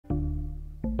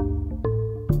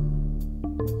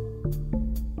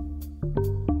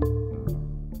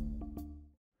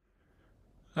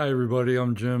Hi everybody,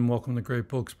 I'm Jim. Welcome to Great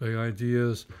Books, Big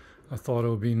Ideas. I thought it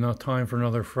would be enough time for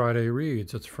another Friday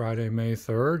Reads. It's Friday, May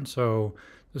 3rd, so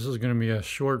this is going to be a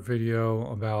short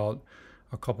video about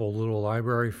a couple little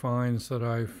library finds that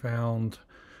I found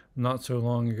not so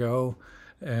long ago,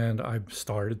 and I've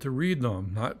started to read them.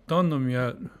 Not done them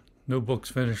yet. No books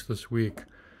finished this week,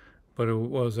 but it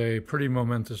was a pretty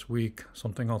momentous week,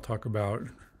 something I'll talk about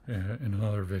in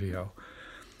another video.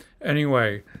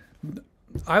 Anyway,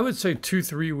 I would say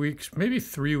 2-3 weeks, maybe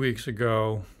 3 weeks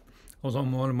ago, I was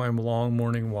on one of my long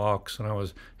morning walks and I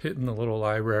was hitting the little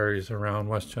libraries around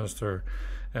Westchester,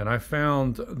 and I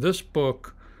found this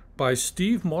book by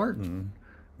Steve Martin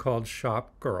called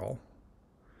Shop Girl.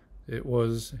 It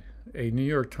was a New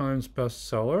York Times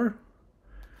bestseller,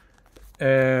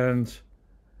 and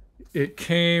it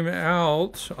came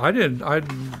out. I did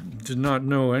not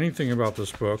know anything about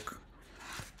this book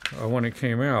when it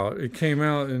came out. It came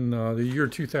out in the year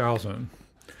 2000.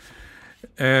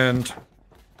 And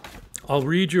I'll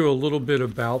read you a little bit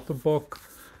about the book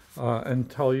and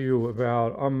tell you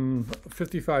about, I'm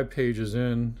 55 pages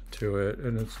into it,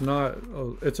 and it's not,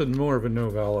 it's more of a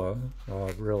novella,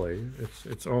 really.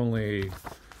 It's only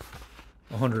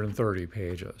 130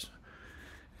 pages.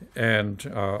 And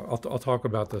I'll talk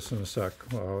about this in a sec,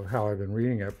 how I've been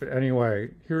reading it. But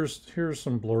anyway, here's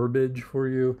some blurbage for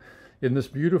you. In this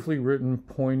beautifully written,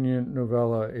 poignant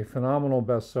novella, a phenomenal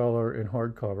bestseller in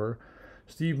hardcover,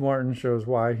 Steve Martin shows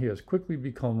why he has quickly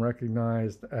become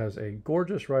recognized as a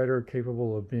gorgeous writer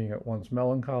capable of being at once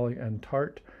melancholy and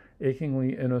tart,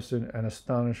 achingly innocent, and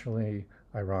astonishingly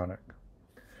ironic.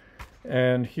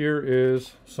 And here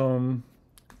is some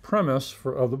premise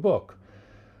of the book.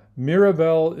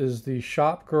 Mirabelle is the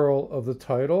shop girl of the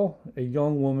title, a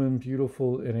young woman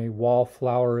beautiful in a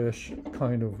wallflower-ish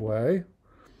kind of way,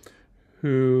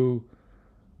 who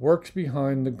works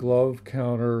behind the glove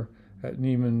counter at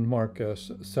Neiman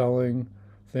Marcus, selling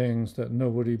things that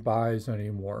nobody buys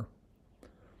anymore.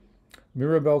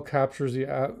 Mirabelle captures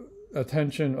the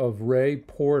attention of Ray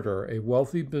Porter, a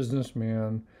wealthy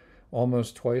businessman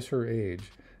almost twice her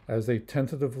age. As they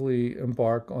tentatively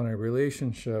embark on a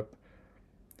relationship,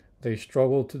 they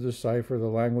struggle to decipher the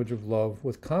language of love,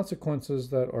 with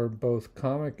consequences that are both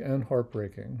comic and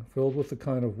heartbreaking, filled with the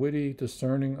kind of witty,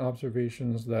 discerning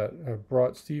observations that have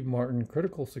brought Steve Martin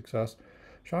critical success.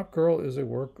 Shop Girl is a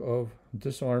work of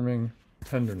disarming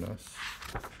tenderness.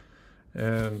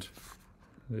 And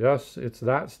yes, it's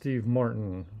that Steve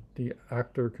Martin, the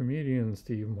actor-comedian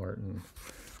Steve Martin.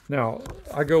 Now,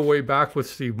 I go way back with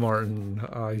Steve Martin.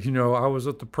 I was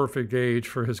at the perfect age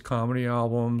for his comedy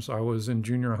albums. I was in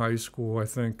junior high school, I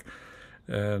think,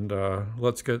 and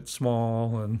Let's Get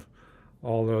Small and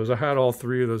all those. I had all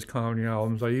three of those comedy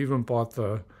albums. I even bought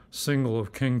the single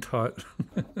of King Tut.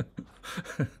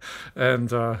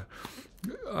 And, and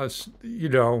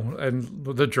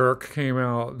The Jerk came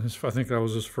out. I think that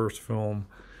was his first film.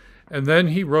 And then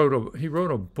he wrote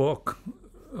a book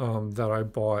that I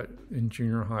bought in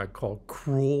junior high called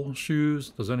Cruel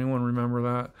Shoes. Does anyone remember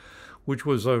that? Which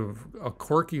was a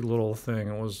quirky little thing.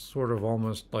 It was sort of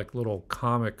almost like little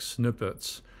comic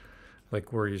snippets,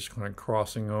 like where he's kind of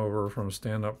crossing over from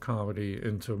stand-up comedy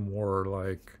into more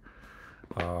like,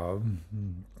 I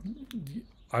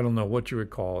don't know what you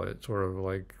would call it, sort of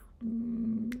like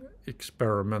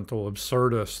experimental,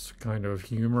 absurdist kind of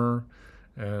humor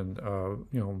and,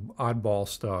 oddball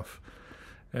stuff.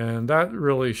 And that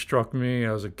really struck me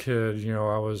as a kid.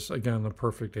 I was, again, the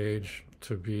perfect age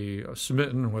to be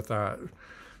smitten with that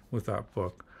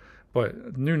book.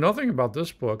 But knew nothing about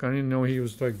this book. I didn't know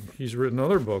he's written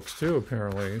other books too,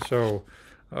 apparently. So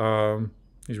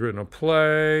he's written a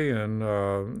play,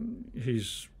 and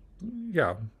he's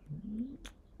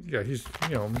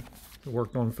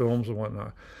worked on films and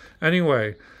whatnot.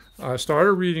 Anyway, I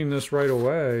started reading this right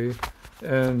away,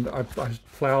 and I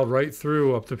plowed right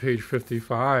through up to page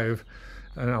 55,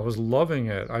 and I was loving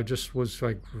it. I just was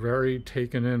like very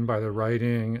taken in by the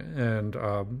writing, and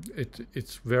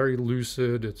it's very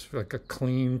lucid. It's like a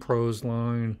clean prose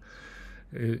line.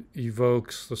 It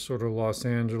evokes the sort of Los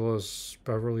Angeles,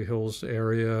 Beverly Hills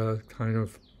area kind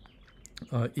of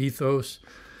ethos,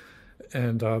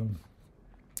 and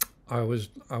I was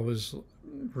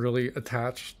really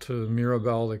attached to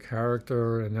Mirabelle, the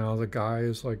character, and now the guy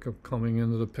is like coming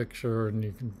into the picture, and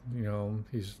you can,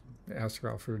 he's asked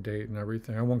her out for a date and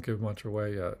everything. I won't give much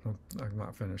away yet. I've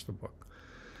not finished the book,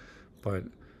 but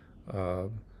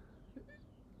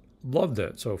loved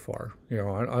it so far. I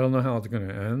don't know how it's going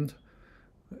to end,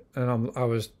 and it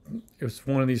was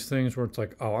one of these things where it's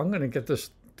like, oh, I'm going to get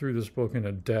through this book in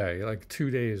a day, like 2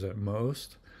 days at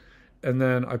most, and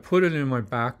then I put it in my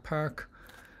backpack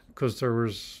because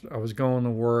I was going to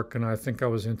work, and I think I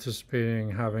was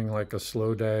anticipating having like a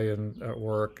slow day at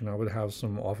work, and I would have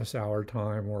some office hour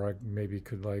time where I maybe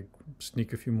could like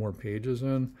sneak a few more pages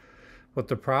in. But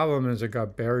the problem is it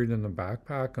got buried in the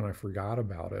backpack and I forgot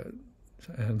about it.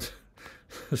 And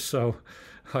so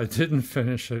I didn't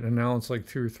finish it, and now it's like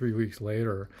 2 or 3 weeks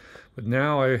later. But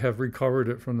now I have recovered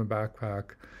it from the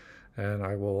backpack, and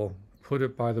I will put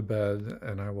it by the bed,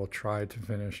 and I will try to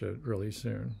finish it really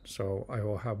soon. So I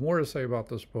will have more to say about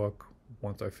this book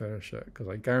once I finish it, because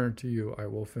I guarantee you I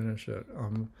will finish it.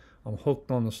 I'm hooked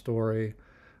on the story.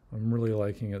 I'm really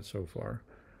liking it so far.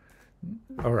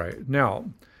 All right, now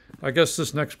I guess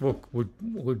this next book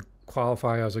would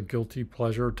qualify as a guilty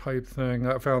pleasure type thing.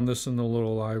 I found this in the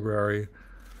little library,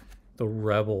 The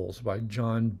Rebels by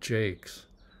John Jakes,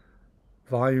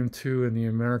 Volume 2 in the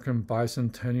American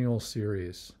Bicentennial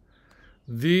Series.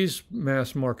 These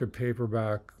mass market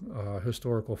paperback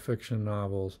historical fiction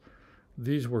novels,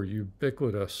 these were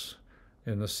ubiquitous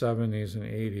in the 70s and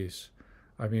 80s.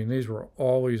 I mean, these were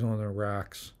always on the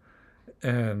racks.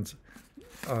 And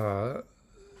I'll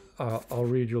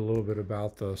read you a little bit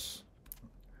about this.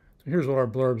 Here's what our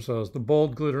blurb says. The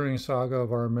bold, glittering saga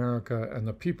of our America and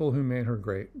the people who made her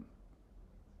great.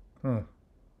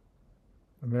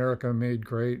 America made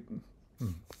great.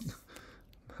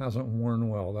 Hasn't worn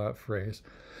well, that phrase.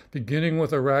 Beginning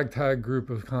with a ragtag group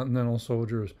of Continental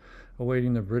soldiers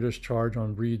awaiting the British charge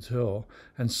on Breed's Hill,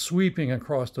 and sweeping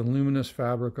across the luminous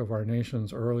fabric of our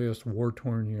nation's earliest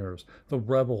war-torn years, The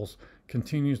Rebels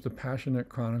continues the passionate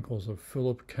chronicles of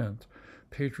Philip Kent,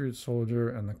 patriot soldier,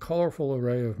 and the colorful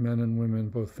array of men and women,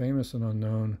 both famous and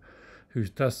unknown, whose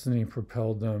destiny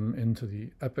propelled them into the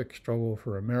epic struggle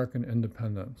for American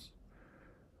independence.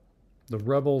 The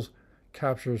Rebels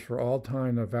captures for all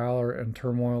time the valor and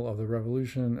turmoil of the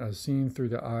Revolution as seen through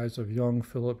the eyes of young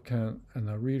Philip Kent, and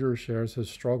the reader shares his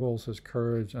struggles, his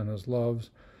courage, and his loves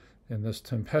in this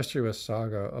tempestuous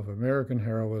saga of American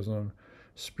heroism,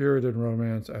 spirited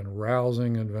romance, and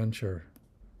rousing adventure.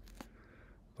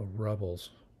 The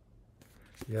Rebels.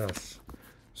 Yes.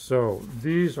 So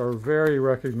these are very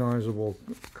recognizable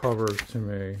covers to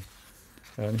me.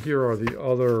 And here are the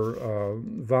other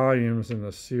volumes in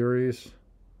the series.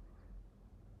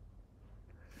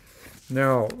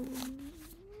 Now,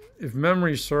 if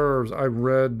memory serves, I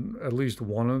read at least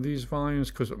one of these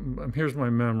volumes, because here's my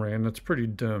memory, and it's pretty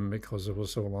dim because it was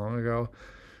so long ago.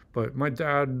 But my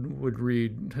dad would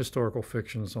read historical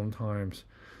fiction sometimes,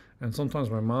 and sometimes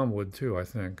my mom would too, I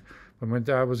think. But my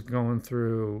dad was going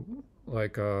through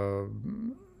like a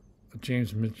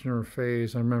James Michener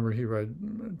phase. I remember he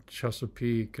read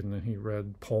Chesapeake, and then he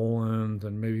read Poland,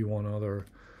 and maybe one other.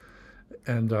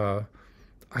 And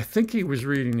I think he was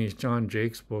reading these John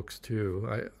Jakes books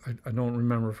too. I don't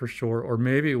remember for sure, or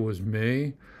maybe it was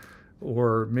me,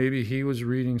 or maybe he was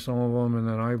reading some of them, and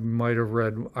then I might have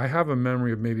read. I have a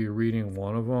memory of maybe reading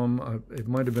one of them. It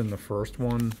might have been the first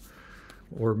one,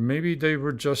 or maybe they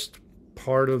were just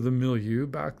part of the milieu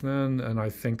back then, and I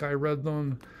think I read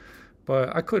them.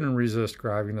 But I couldn't resist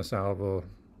grabbing this out of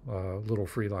a little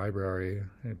free library,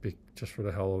 just for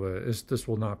the hell of it. This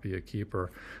will not be a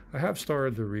keeper. I have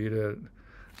started to read it.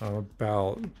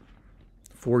 About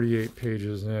 48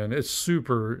 pages in. It's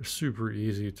super, super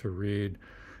easy to read.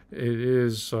 It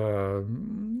is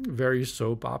very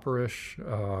soap opera-ish.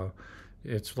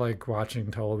 It's like watching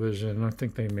television. I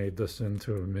think they made this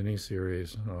into a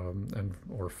miniseries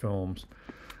or films.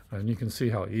 And you can see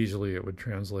how easily it would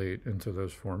translate into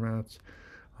those formats.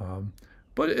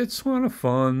 But it's kind of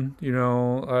fun, you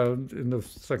know. In the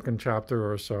second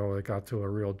chapter or so, it got to a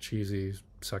real cheesy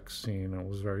sex scene. It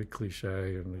was very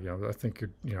cliche, and I think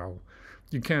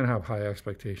you can't have high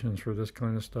expectations for this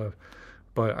kind of stuff.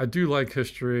 But I do like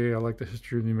history. I like the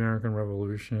history of the American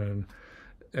Revolution,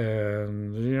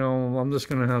 and I'm just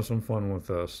gonna have some fun with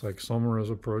this. Like, summer is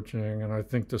approaching, and I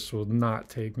think this will not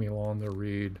take me long to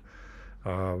read.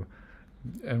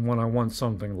 And when I want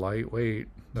something lightweight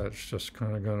that's just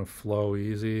kind of going to flow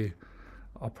easy,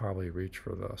 I'll probably reach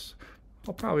for this.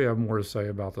 I'll probably have more to say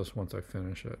about this once I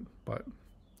finish it. But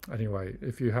anyway,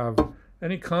 if you have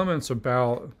any comments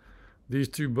about these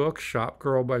two books, Shop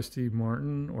Girl by Steve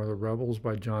Martin or The Rebels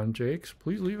by John Jakes,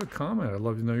 please leave a comment. I'd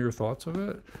love to know your thoughts of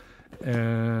it.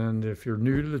 And if you're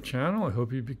new to the channel, I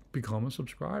hope you become a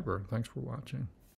subscriber. Thanks for watching.